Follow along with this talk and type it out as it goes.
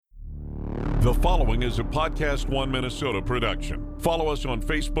The following is a Podcast One Minnesota production. Follow us on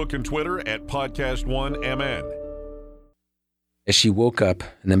Facebook and Twitter at Podcast One MN. As she woke up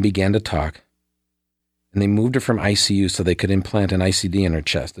and then began to talk, and they moved her from ICU so they could implant an ICD in her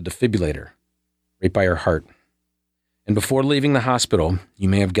chest, a defibrillator, right by her heart. And before leaving the hospital, you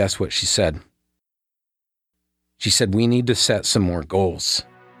may have guessed what she said. She said, "We need to set some more goals."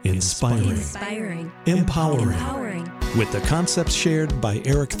 Inspiring. Empowering. With the concepts shared by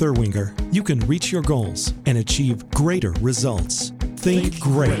Eric Thurwinger, you can reach your goals and achieve greater results. Think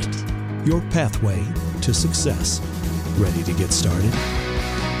great. Your pathway to success. Ready to get started?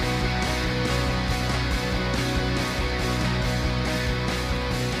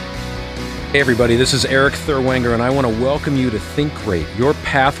 Hey everybody, this is Eric Thurwinger, and I want to welcome you to Think Great, your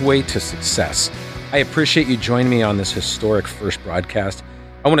pathway to success. I appreciate you joining me on this historic first broadcast.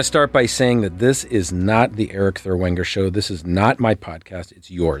 I want to start by saying that this is not the Eric Thurwinger Show. This is not my podcast. It's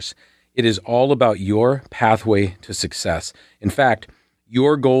yours. It is all about your pathway to success. In fact,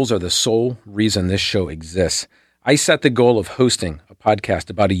 your goals are the sole reason this show exists. I set the goal of hosting a podcast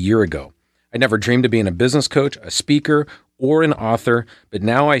about a year ago. I never dreamed of being a business coach, a speaker, or an author, but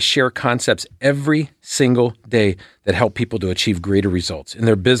now I share concepts every single day that help people to achieve greater results in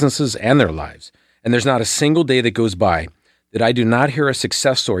their businesses and their lives. And there's not a single day that goes by that I do not hear a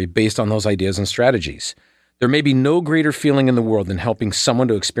success story based on those ideas and strategies. There may be no greater feeling in the world than helping someone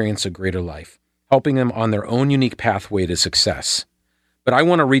to experience a greater life, helping them on their own unique pathway to success. But I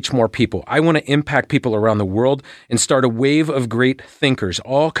want to reach more people. I want to impact people around the world and start a wave of great thinkers,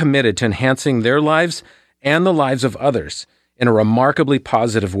 all committed to enhancing their lives and the lives of others in a remarkably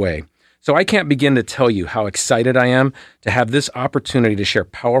positive way. So I can't begin to tell you how excited I am to have this opportunity to share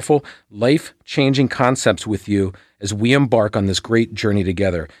powerful, life-changing concepts with you as we embark on this great journey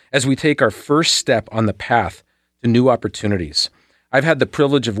together, as we take our first step on the path to new opportunities. I've had the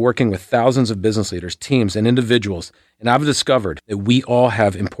privilege of working with thousands of business leaders, teams, and individuals, and I've discovered that we all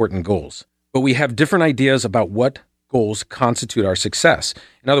have important goals, but we have different ideas about what goals constitute our success.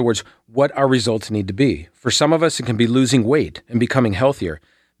 In other words, what our results need to be. For some of us, it can be losing weight and becoming healthier.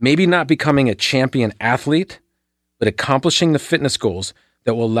 Maybe not becoming a champion athlete, but accomplishing the fitness goals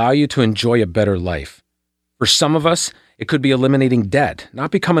that will allow you to enjoy a better life. For some of us, it could be eliminating debt, not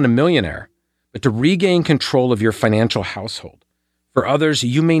becoming a millionaire, but to regain control of your financial household. For others,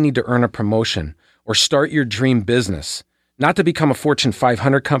 you may need to earn a promotion or start your dream business, not to become a Fortune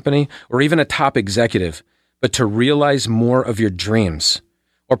 500 company or even a top executive, but to realize more of your dreams.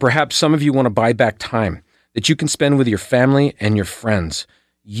 Or perhaps some of you want to buy back time that you can spend with your family and your friends.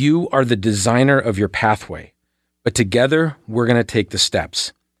 You are the designer of your pathway, but together we're going to take the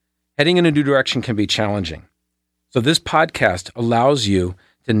steps. Heading in a new direction can be challenging. So this podcast allows you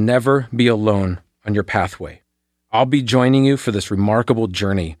to never be alone on your pathway. I'll be joining you for this remarkable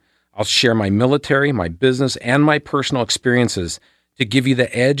journey. I'll share my military, my business, and my personal experiences to give you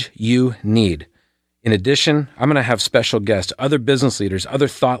the edge you need. In addition, I'm going to have special guests, other business leaders, other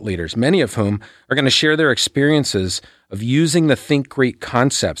thought leaders, many of whom are going to share their experiences of using the Think Great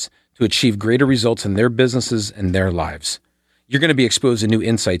concepts to achieve greater results in their businesses and their lives. You're going to be exposed to new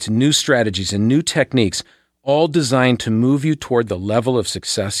insights, new strategies, and new techniques, all designed to move you toward the level of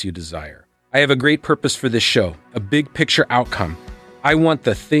success you desire. I have a great purpose for this show, a big picture outcome. I want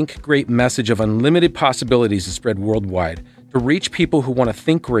the Think Great message of unlimited possibilities to spread worldwide, to reach people who want to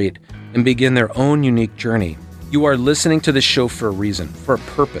think great and begin their own unique journey. You are listening to this show for a reason, for a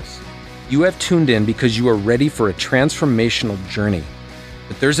purpose. You have tuned in because you are ready for a transformational journey.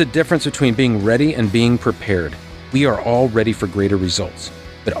 But there's a difference between being ready and being prepared. We are all ready for greater results.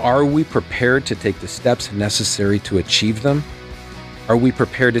 But are we prepared to take the steps necessary to achieve them? Are we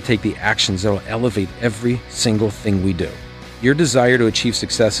prepared to take the actions that will elevate every single thing we do? Your desire to achieve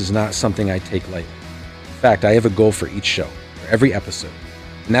success is not something I take lightly. In fact, I have a goal for each show, for every episode,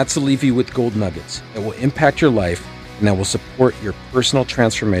 and that's to leave you with gold nuggets that will impact your life and that will support your personal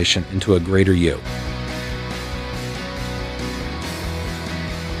transformation into a greater you.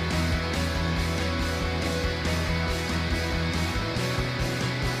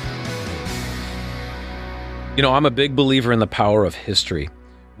 You know, I'm a big believer in the power of history.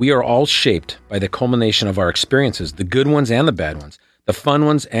 We are all shaped by the culmination of our experiences, the good ones and the bad ones, the fun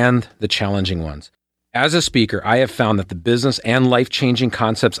ones and the challenging ones. As a speaker, I have found that the business and life-changing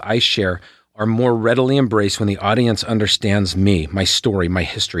concepts I share are more readily embraced when the audience understands me, my story, my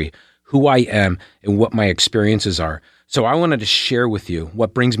history, who I am, and what my experiences are. So I wanted to share with you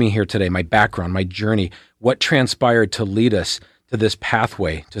what brings me here today, my background, my journey, what transpired to lead us to this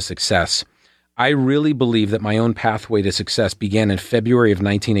pathway to success. I really believe that my own pathway to success began in February of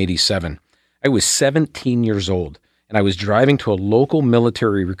 1987. I was 17 years old, and I was driving to a local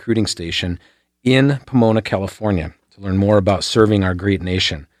military recruiting station in Pomona, California, to learn more about serving our great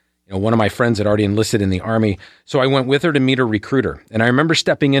nation. One of my friends had already enlisted in the Army, so I went with her to meet a recruiter, and I remember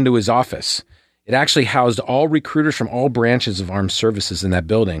stepping into his office. It actually housed all recruiters from all branches of armed services in that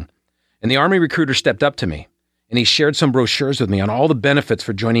building. And the Army recruiter stepped up to me, and he shared some brochures with me on all the benefits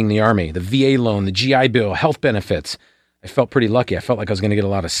for joining the Army, the VA loan, the GI Bill, health benefits. I felt pretty lucky. I felt like I was going to get a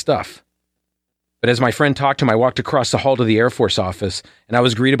lot of stuff. But as my friend talked to him, I walked across the hall to the Air Force office, and I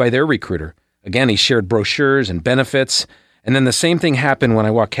was greeted by their recruiter. Again, he shared brochures and benefits. And then the same thing happened when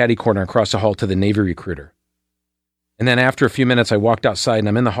I walked catty-corner across the hall to the Navy recruiter. And then after a few minutes, I walked outside, and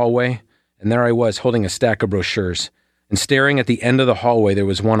I'm in the hallway, and there I was holding a stack of brochures. And staring at the end of the hallway, there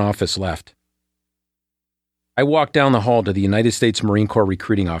was one office left. I walked down the hall to the United States Marine Corps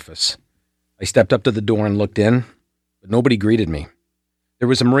recruiting office. I stepped up to the door and looked in, but nobody greeted me. There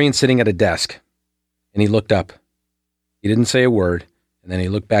was a Marine sitting at a desk, and he looked up. He didn't say a word, and then he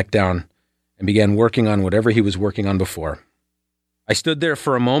looked back down and began working on whatever he was working on before. I stood there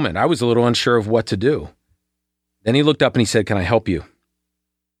for a moment. I was a little unsure of what to do. Then he looked up and he said, "Can I help you?"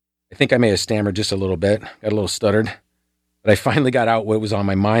 I think I may have stammered just a little bit, got a little stuttered, but I finally got out what was on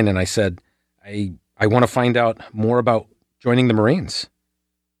my mind, and I said, I want to find out more about joining the Marines.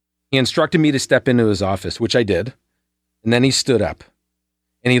 He instructed me to step into his office, which I did, and then he stood up,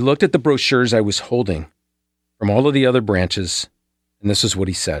 and he looked at the brochures I was holding from all of the other branches, and this is what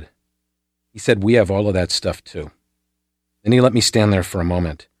he said. He said, "We have all of that stuff too." Then he let me stand there for a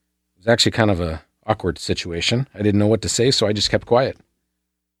moment. It was actually kind of an awkward situation. I didn't know what to say, so I just kept quiet.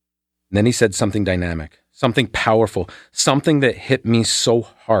 And then he said something dynamic, something powerful, something that hit me so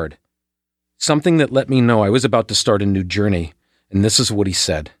hard, something that let me know I was about to start a new journey. And this is what he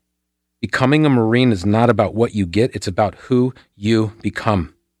said. Becoming a Marine is not about what you get, it's about who you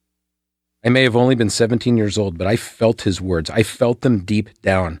become. I may have only been 17 years old, but I felt his words. I felt them deep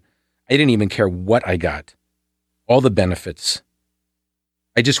down. I didn't even care what I got, all the benefits.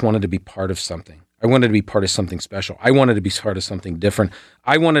 I just wanted to be part of something. I wanted to be part of something special. I wanted to be part of something different.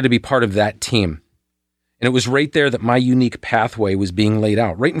 I wanted to be part of that team. And it was right there that my unique pathway was being laid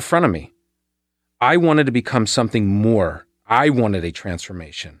out, right in front of me. I wanted to become something more. I wanted a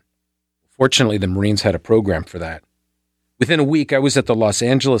transformation. Fortunately, the Marines had a program for that. Within a week, I was at the Los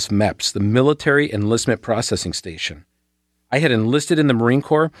Angeles MEPS, the Military Enlistment Processing Station. I had enlisted in the Marine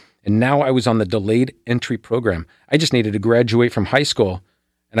Corps, and now I was on the delayed entry program. I just needed to graduate from high school,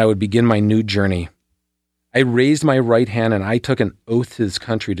 and I would begin my new journey. I raised my right hand, and I took an oath to this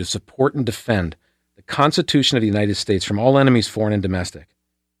country to support and defend the Constitution of the United States from all enemies, foreign and domestic.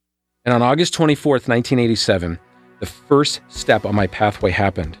 And on August 24th, 1987, the first step on my pathway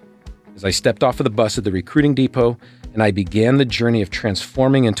happened as I stepped off of the bus at the recruiting depot, and I began the journey of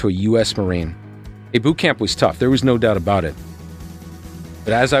transforming into a U.S. Marine. A boot camp was tough, there was no doubt about it.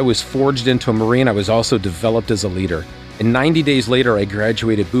 But as I was forged into a Marine, I was also developed as a leader. And 90 days later, I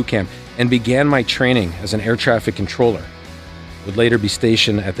graduated boot camp and began my training as an air traffic controller. I would later be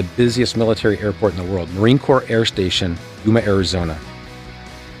stationed at the busiest military airport in the world, Marine Corps Air Station, Yuma, Arizona.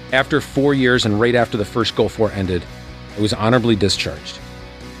 After 4 years and right after the first Gulf War ended, I was honorably discharged.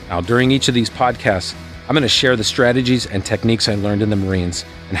 Now, during each of these podcasts, I'm going to share the strategies and techniques I learned in the Marines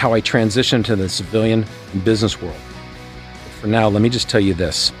and how I transitioned to the civilian and business world. But for now, let me just tell you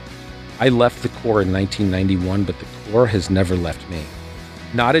this. I left the Corps in 1991, but the Corps has never left me.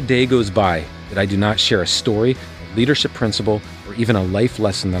 Not a day goes by that I do not share a story, a leadership principle, or even a life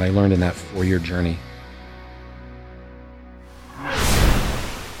lesson that I learned in that 4-year journey.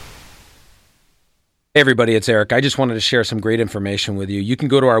 Hey everybody, it's Eric. I just wanted to share some great information with you. You can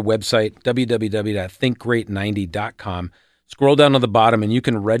go to our website, www.thinkgreat90.com. Scroll down to the bottom and you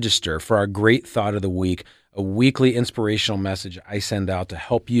can register for our Great Thought of the Week, a weekly inspirational message I send out to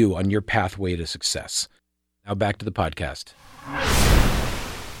help you on your pathway to success. Now back to the podcast.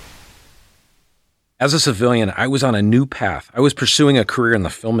 As a civilian, I was on a new path. I was pursuing a career in the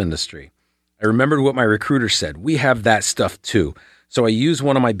film industry. I remembered what my recruiter said. We have that stuff too. So I used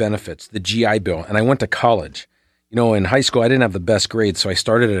one of my benefits, the GI Bill, and I went to college. In high school, I didn't have the best grades, so I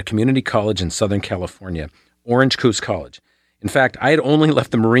started at a community college in Southern California, Orange Coast College. In fact, I had only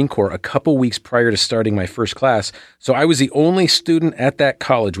left the Marine Corps a couple weeks prior to starting my first class, so I was the only student at that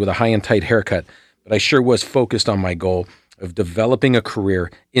college with a high and tight haircut, but I sure was focused on my goal of developing a career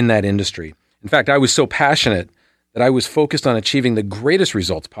in that industry. In fact, I was so passionate that I was focused on achieving the greatest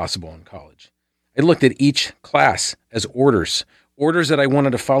results possible in college. I looked at each class as orders that I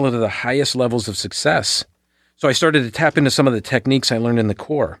wanted to follow to the highest levels of success. So I started to tap into some of the techniques I learned in the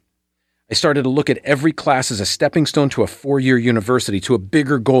Corps. I started to look at every class as a stepping stone to a 4-year university, to a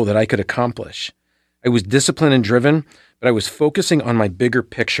bigger goal that I could accomplish. I was disciplined and driven, but I was focusing on my bigger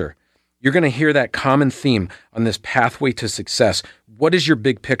picture. You're going to hear that common theme on this pathway to success. What is your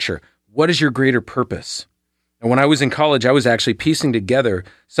big picture? What is your greater purpose? And when I was in college, I was actually piecing together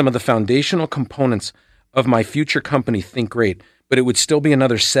some of the foundational components of my future company, Think Great, but it would still be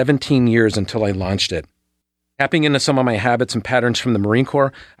another 17 years until I launched it. Tapping into some of my habits and patterns from the Marine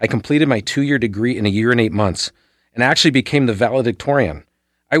Corps, I completed my 2-year degree in 1 year and 8 months and actually became the valedictorian.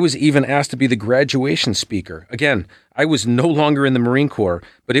 I was even asked to be the graduation speaker. Again, I was no longer in the Marine Corps,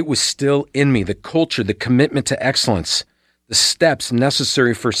 but it was still in me, the culture, the commitment to excellence, the steps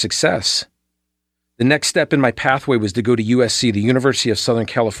necessary for success. The next step in my pathway was to go to USC, the University of Southern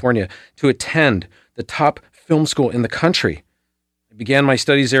California, to attend the top film school in the country. I began my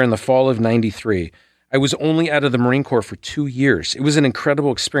studies there in the fall of '93. I was only out of the Marine Corps for 2 years. It was an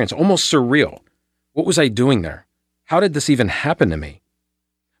incredible experience, almost surreal. What was I doing there? How did this even happen to me?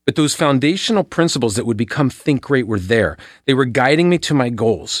 But those foundational principles that would become Think Great were there. They were guiding me to my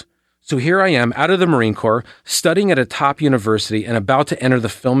goals. So here I am, out of the Marine Corps, studying at a top university and about to enter the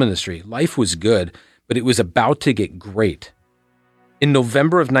film industry. Life was good, but it was about to get great. In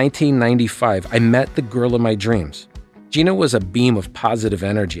November of 1995, I met the girl of my dreams. Gina was a beam of positive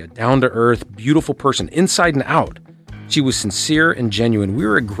energy, a down-to-earth, beautiful person, inside and out. She was sincere and genuine. We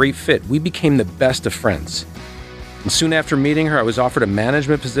were a great fit. We became the best of friends. And soon after meeting her, I was offered a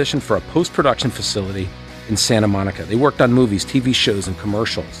management position for a post-production facility in Santa Monica. They worked on movies, TV shows, and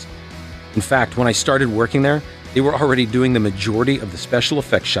commercials. In fact, when I started working there, they were already doing the majority of the special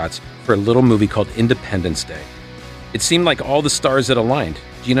effects shots for a little movie called Independence Day. It seemed like all the stars had aligned.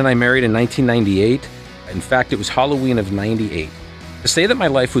 Gina and I married in 1998. In fact, it was Halloween of '98. To say that my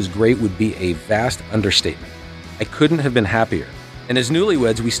life was great would be a vast understatement. I couldn't have been happier. And as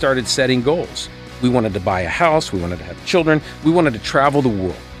newlyweds, we started setting goals. We wanted to buy a house. We wanted to have children. We wanted to travel the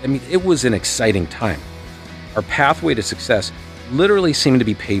world. I mean, it was an exciting time. Our pathway to success literally seemed to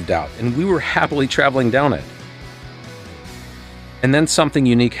be paved out, and we were happily traveling down it. And then something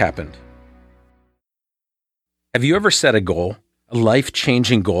unique happened. Have you ever set a goal, a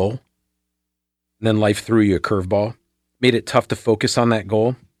life-changing goal, and then life threw you a curveball, made it tough to focus on that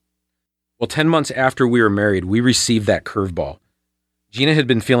goal? Well, 10 months after we were married, we received that curveball. Gina had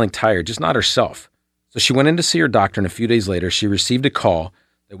been feeling tired, just not herself. So she went in to see her doctor, and a few days later, she received a call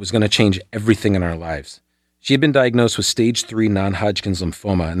that was going to change everything in our lives. She had been diagnosed with stage 3 non-Hodgkin's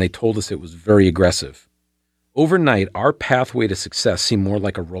lymphoma, and they told us it was very aggressive. Overnight, our pathway to success seemed more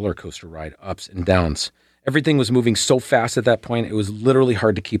like a roller coaster ride, ups and downs. Everything was moving so fast at that point, it was literally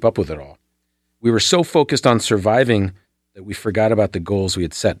hard to keep up with it all. We were so focused on surviving that we forgot about the goals we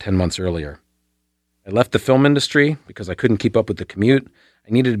had set 10 months earlier. I left the film industry because I couldn't keep up with the commute.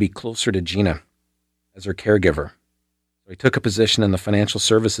 I needed to be closer to Gina as her caregiver. So I took a position in the financial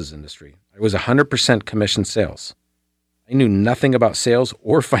services industry. I was 100% commission sales. I knew nothing about sales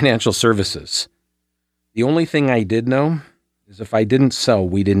or financial services. The only thing I did know is if I didn't sell,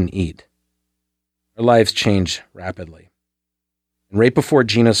 we didn't eat. Our lives changed rapidly. And right before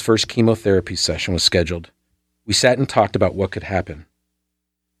Gina's first chemotherapy session was scheduled, we sat and talked about what could happen.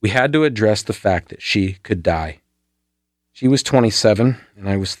 We had to address the fact that she could die. She was 27 and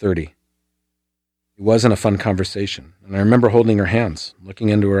I was 30. It wasn't a fun conversation, and I remember holding her hands, looking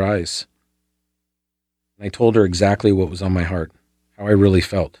into her eyes. And I told her exactly what was on my heart, how I really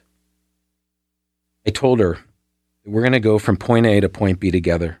felt. I told her that we're going to go from point A to point B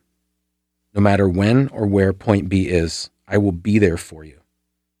together. No matter when or where point B is, I will be there for you.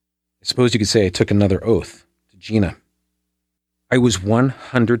 I suppose you could say I took another oath to Gina. I was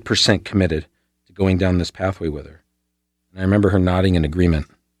 100% committed to going down this pathway with her, and I remember her nodding in agreement.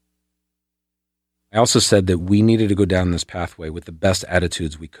 I also said that we needed to go down this pathway with the best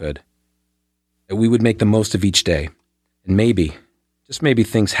attitudes we could, that we would make the most of each day, and maybe, just maybe,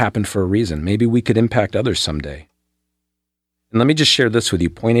 things happened for a reason. Maybe we could impact others someday. And let me just share this with you.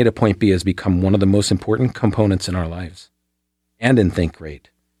 Point A to point B has become one of the most important components in our lives and in Think Great.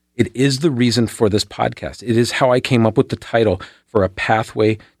 It is the reason for this podcast. It is how I came up with the title for A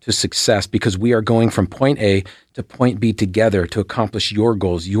Pathway to Success, because we are going from point A to point B together to accomplish your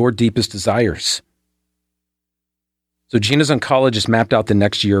goals, your deepest desires. So Gina's oncologist mapped out the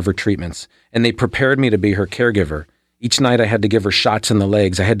next year of her treatments, and they prepared me to be her caregiver. Each night I had to give her shots in the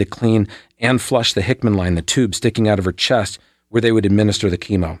legs. I had to clean and flush the Hickman line, the tube sticking out of her chest where they would administer the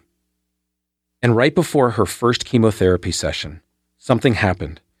chemo. And right before her first chemotherapy session, something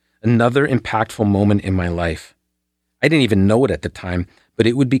happened. Another impactful moment in my life. I didn't even know it at the time, but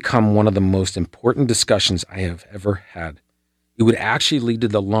it would become one of the most important discussions I have ever had. It would actually lead to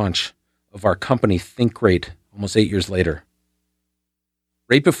the launch of our company, Think Great, almost 8 years later.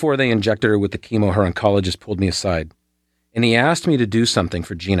 Right before they injected her with the chemo, her oncologist pulled me aside, and he asked me to do something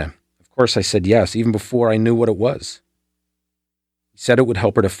for Gina. Of course, I said yes, even before I knew what it was. He said it would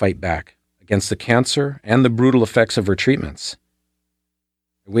help her to fight back against the cancer and the brutal effects of her treatments.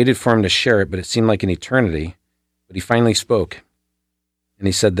 I waited for him to share it, but it seemed like an eternity. But he finally spoke, and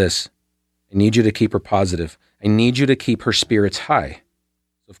he said this: I need you to keep her positive. I need you to keep her spirits high.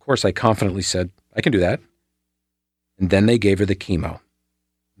 So of course, I confidently said, I can do that. And then they gave her the chemo.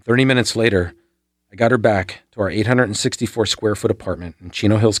 30 minutes later, I got her back to our 864 square foot apartment in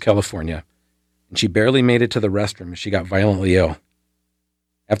Chino Hills, California, and she barely made it to the restroom as she got violently ill.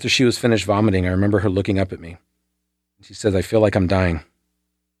 After she was finished vomiting, I remember her looking up at me. She says, I feel like I'm dying.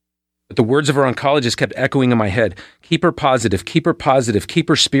 But the words of her oncologist kept echoing in my head. Keep her positive, keep her positive, keep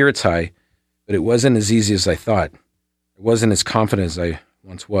her spirits high. But it wasn't as easy as I thought. I wasn't as confident as I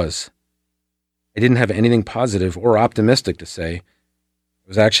once was. I didn't have anything positive or optimistic to say. I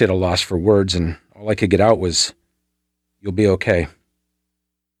was actually at a loss for words, and all I could get out was, you'll be okay.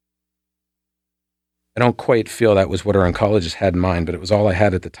 I don't quite feel that was what her oncologist had in mind, but it was all I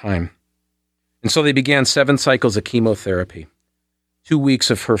had at the time. And so they began 7 cycles of chemotherapy. 2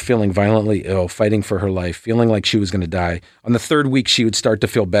 weeks of her feeling violently ill, fighting for her life, feeling like she was going to die. On the 3rd week, she would start to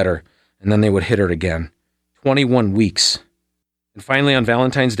feel better, and then they would hit her again. 21 weeks. And finally, on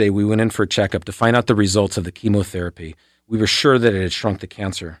Valentine's Day, we went in for a checkup to find out the results of the chemotherapy. We were sure that it had shrunk the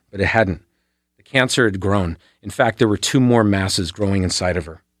cancer, but it hadn't. The cancer had grown. In fact, there were 2 more masses growing inside of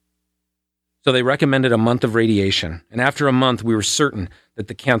her. So they recommended a month of radiation, and after a month, we were certain that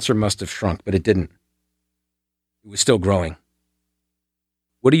the cancer must have shrunk, but it didn't. It was still growing.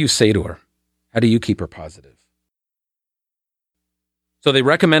 What do you say to her? How do you keep her positive? So they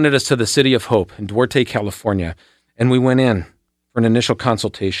recommended us to the City of Hope in Duarte, California, and we went in for an initial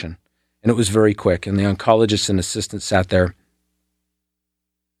consultation, and it was very quick, and the oncologist and assistant sat there,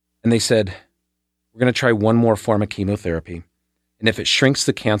 and they said, we're going to try one more form of chemotherapy, and if it shrinks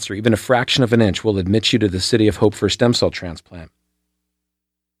the cancer even a fraction of an inch, we'll admit you to the City of Hope for a stem cell transplant.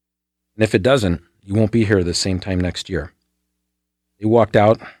 And if it doesn't, you won't be here the same time next year. They walked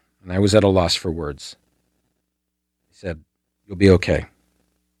out, and I was at a loss for words. They said, you'll be okay.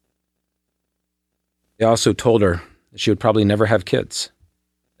 They also told her that she would probably never have kids.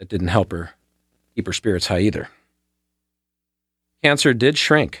 That didn't help her keep her spirits high either. Cancer did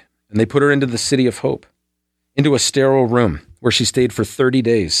shrink, and they put her into the City of Hope, into a sterile room where she stayed for 30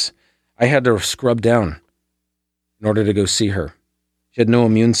 days. I had to scrub down in order to go see her. She had no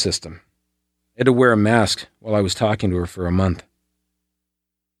immune system. I had to wear a mask while I was talking to her for a month.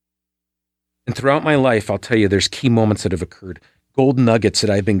 And throughout my life, I'll tell you, there's key moments that have occurred, gold nuggets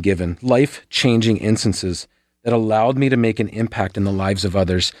that I've been given, life-changing instances that allowed me to make an impact in the lives of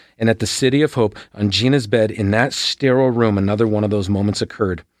others. And at the City of Hope, on Gina's bed, in that sterile room, another one of those moments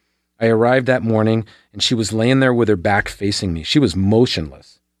occurred. I arrived that morning, and she was laying there with her back facing me. She was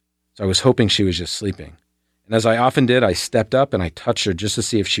motionless, so I was hoping she was just sleeping. And as I often did, I stepped up and I touched her just to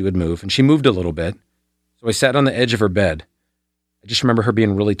see if she would move, and she moved a little bit. So I sat on the edge of her bed. I just remember her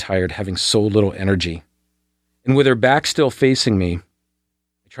being really tired, having so little energy. And with her back still facing me,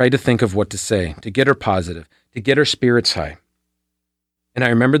 I tried to think of what to say, to get her positive, to get her spirits high. And I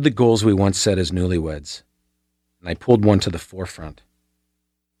remembered the goals we once set as newlyweds. And I pulled one to the forefront.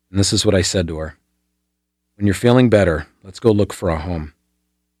 And this is what I said to her. When you're feeling better, let's go look for a home.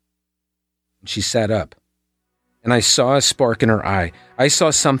 And she sat up. And I saw a spark in her eye. I saw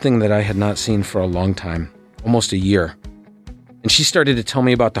something that I had not seen for a long time, almost a year. And she started to tell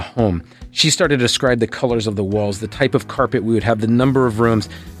me about the home. She started to describe the colors of the walls, the type of carpet we would have, the number of rooms.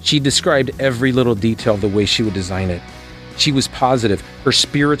 She described every little detail of the way she would design it. She was positive. Her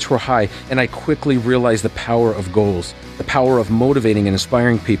spirits were high. And I quickly realized the power of goals, the power of motivating and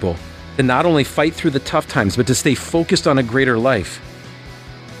inspiring people to not only fight through the tough times, but to stay focused on a greater life.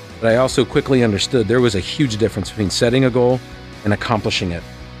 But I also quickly understood there was a huge difference between setting a goal and accomplishing it.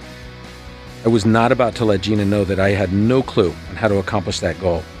 I was not about to let Gina know that I had no clue on how to accomplish that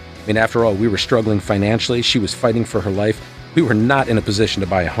goal. I mean, after all, we were struggling financially. She was fighting for her life. We were not in a position to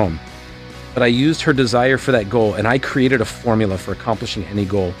buy a home. But I used her desire for that goal, and I created a formula for accomplishing any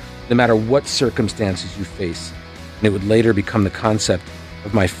goal, no matter what circumstances you face. And it would later become the concept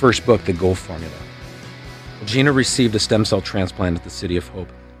of my first book, The Goal Formula. Well, Gina received a stem cell transplant at the City of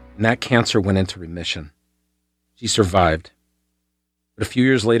Hope, and that cancer went into remission. She survived. But a few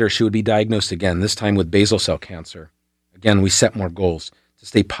years later, she would be diagnosed again, this time with basal cell cancer. Again, we set more goals to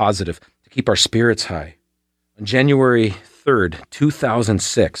stay positive, to keep our spirits high. On January 3rd,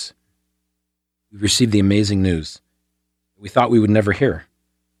 2006, we received the amazing news that we thought we would never hear.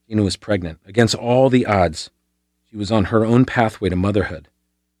 Gina was pregnant. Against all the odds, she was on her own pathway to motherhood.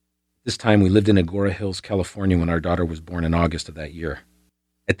 This time, we lived in Agora Hills, California, when our daughter was born in August of that year.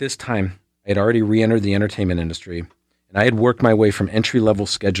 At this time, I had already re-entered the entertainment industry, and I had worked my way from entry-level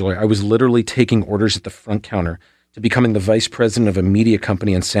scheduler. I was literally taking orders at the front counter to becoming the vice president of a media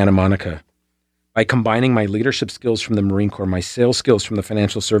company in Santa Monica. By combining my leadership skills from the Marine Corps, my sales skills from the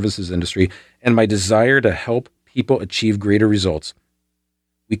financial services industry, and my desire to help people achieve greater results,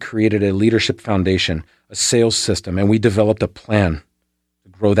 we created a leadership foundation, a sales system, and we developed a plan to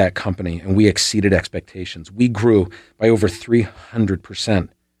grow that company, and we exceeded expectations. We grew by over 300%,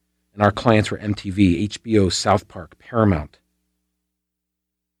 and our clients were MTV, HBO, South Park, Paramount.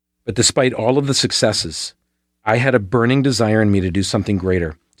 But despite all of the successes, I had a burning desire in me to do something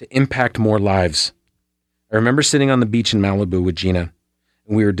greater, to impact more lives. I remember sitting on the beach in Malibu with Gina,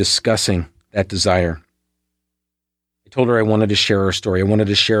 and we were discussing that desire. I told her I wanted to share our story. I wanted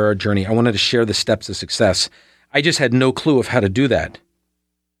to share our journey. I wanted to share the steps of success. I just had no clue of how to do that.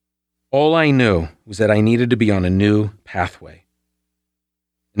 All I knew was that I needed to be on a new pathway.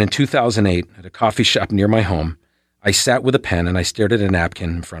 And in 2008, at a coffee shop near my home, I sat with a pen and I stared at a napkin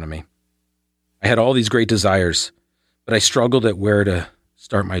in front of me. I had all these great desires, but I struggled at where to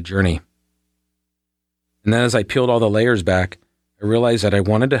start my journey. And then as I peeled all the layers back, I realized that I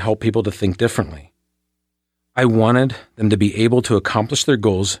wanted to help people to think differently. I wanted them to be able to accomplish their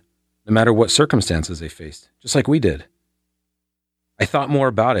goals no matter what circumstances they faced, just like we did. I thought more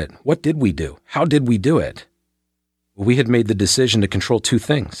about it. What did we do? How did we do it? Well, we had made the decision to control two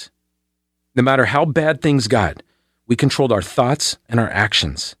things. No matter how bad things got, we controlled our thoughts and our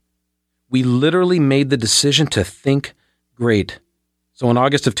actions. We literally made the decision to think great. So in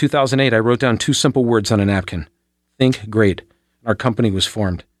August of 2008, I wrote down two simple words on a napkin. Think great. Our company was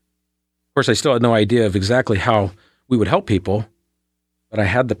formed. Of course, I still had no idea of exactly how we would help people, but I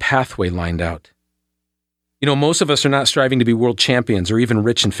had the pathway lined out. You know, most of us are not striving to be world champions or even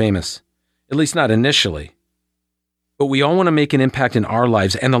rich and famous, at least not initially. But we all want to make an impact in our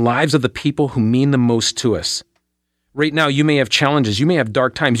lives and the lives of the people who mean the most to us. Right now, you may have challenges, you may have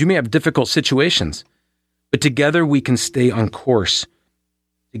dark times, you may have difficult situations, but together we can stay on course.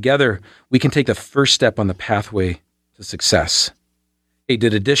 Together, we can take the first step on the pathway to success. Hey,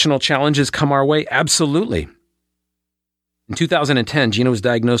 did additional challenges come our way? Absolutely. In 2010, Gina was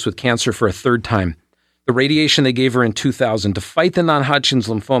diagnosed with cancer for a third time. The radiation they gave her in 2000 to fight the non-Hodgkin's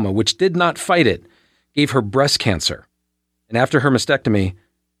lymphoma, which did not fight it, gave her breast cancer. And after her mastectomy,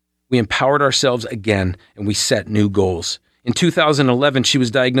 we empowered ourselves again and we set new goals. In 2011, she was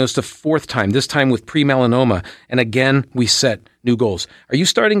diagnosed a fourth time, this time with pre-melanoma, and again, we set new goals. Are you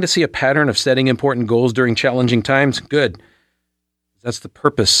starting to see a pattern of setting important goals during challenging times? Good. That's the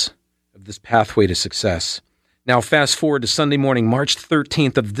purpose of this pathway to success. Now, fast forward to Sunday morning, March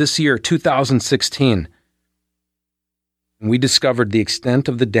 13th of this year, 2016. And we discovered the extent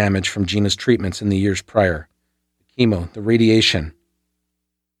of the damage from Gina's treatments in the years prior. The chemo, the radiation.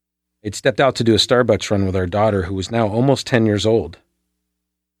 I'd stepped out to do a Starbucks run with our daughter, who was now almost 10 years old.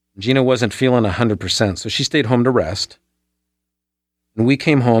 Gina wasn't feeling 100%, so she stayed home to rest. And we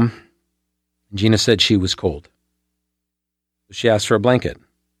came home, and Gina said she was cold. So she asked for a blanket.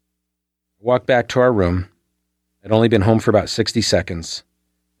 I walked back to our room. I'd only been home for about 60 seconds,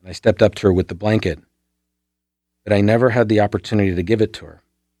 and I stepped up to her with the blanket, but I never had the opportunity to give it to her.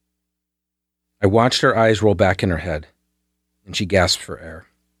 I watched her eyes roll back in her head, and she gasped for air.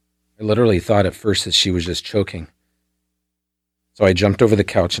 I literally thought at first that she was just choking. So I jumped over the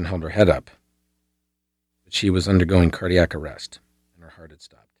couch and held her head up, but she was undergoing cardiac arrest, and her heart had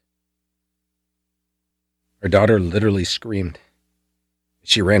stopped. Our daughter literally screamed.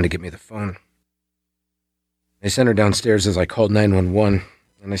 She ran to get me the phone. I sent her downstairs as I called 911,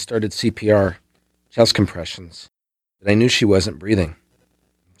 and I started CPR, chest compressions, but I knew she wasn't breathing.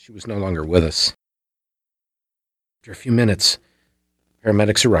 She was no longer with us. After a few minutes,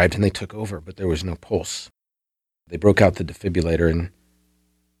 paramedics arrived and they took over, but there was no pulse. They broke out the defibrillator and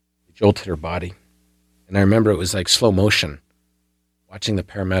they jolted her body. And I remember it was like slow motion, watching the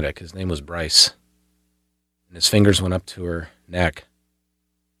paramedic. His name was Bryce. And his fingers went up to her neck.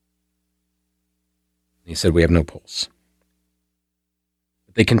 He said, "We have no pulse."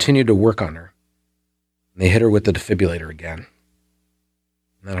 But they continued to work on her. And they hit her with the defibrillator again.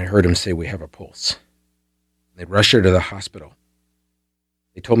 And then I heard him say, "We have a pulse." They rushed her to the hospital.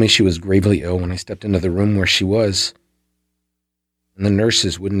 They told me she was gravely ill when I stepped into the room where she was. And the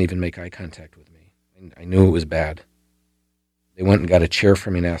nurses wouldn't even make eye contact with me. I knew it was bad. They went and got a chair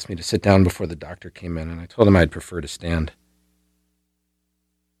for me and asked me to sit down before the doctor came in. And I told them I'd prefer to stand.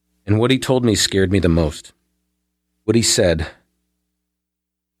 And what he told me scared me the most. What he said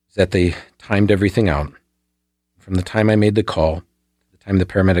is that they timed everything out. From the time I made the call to the the time the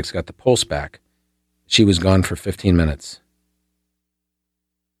paramedics got the pulse back, she was gone for 15 minutes.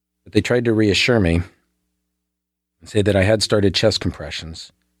 But they tried to reassure me and say that I had started chest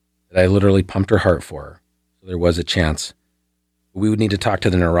compressions, that I literally pumped her heart for her, so there was a chance. But we would need to talk to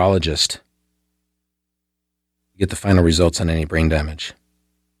the neurologist to get the final results on any brain damage.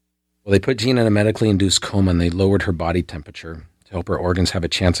 Well, they put Gina in a medically induced coma, and they lowered her body temperature to help her organs have a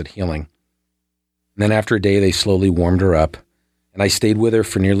chance at healing. And then after a day, they slowly warmed her up, and I stayed with her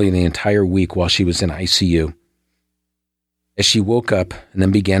for nearly the entire week while she was in ICU. As she woke up and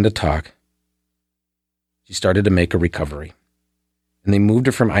then began to talk, she started to make a recovery. And they moved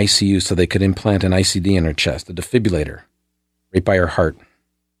her from ICU so they could implant an ICD in her chest, a defibrillator, right by her heart.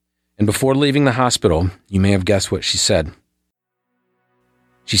 And before leaving the hospital, you may have guessed what she said.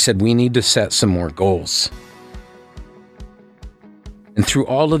 She said, "We need to set some more goals." And through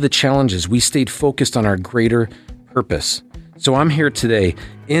all of the challenges, we stayed focused on our greater purpose. So I'm here today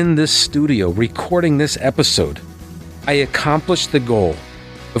in this studio recording this episode. I accomplished the goal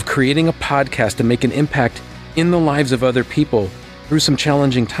of creating a podcast to make an impact in the lives of other people through some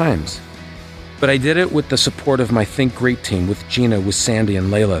challenging times. But I did it with the support of my Think Great team, with Gina, with Sandy,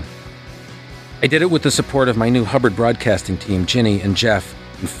 and Layla. I did it with the support of my new Hubbard broadcasting team, Ginny and Jeff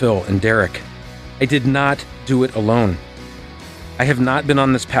and Phil and Derek. I did not do it alone. I have not been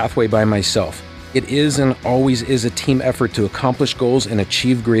on this pathway by myself. It is and always is a team effort to accomplish goals and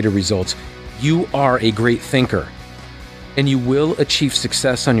achieve greater results. You are a great thinker, and you will achieve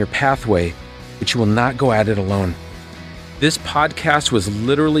success on your pathway, but you will not go at it alone. This podcast was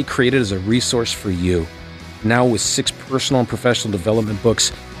literally created as a resource for you. Now with 6 personal and professional development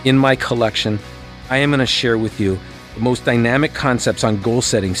books in my collection, I am going to share with you the most dynamic concepts on goal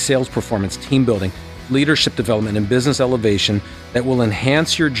setting, sales performance, team building, leadership development, and business elevation that will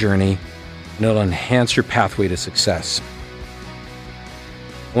enhance your journey and it'll enhance your pathway to success.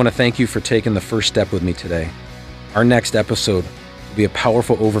 I want to thank you for taking the first step with me today. Our next episode will be a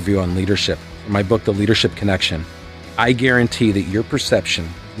powerful overview on leadership from my book, The Leadership Connection. I guarantee that your perception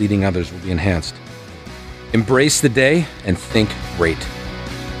of leading others will be enhanced. Embrace the day and think great.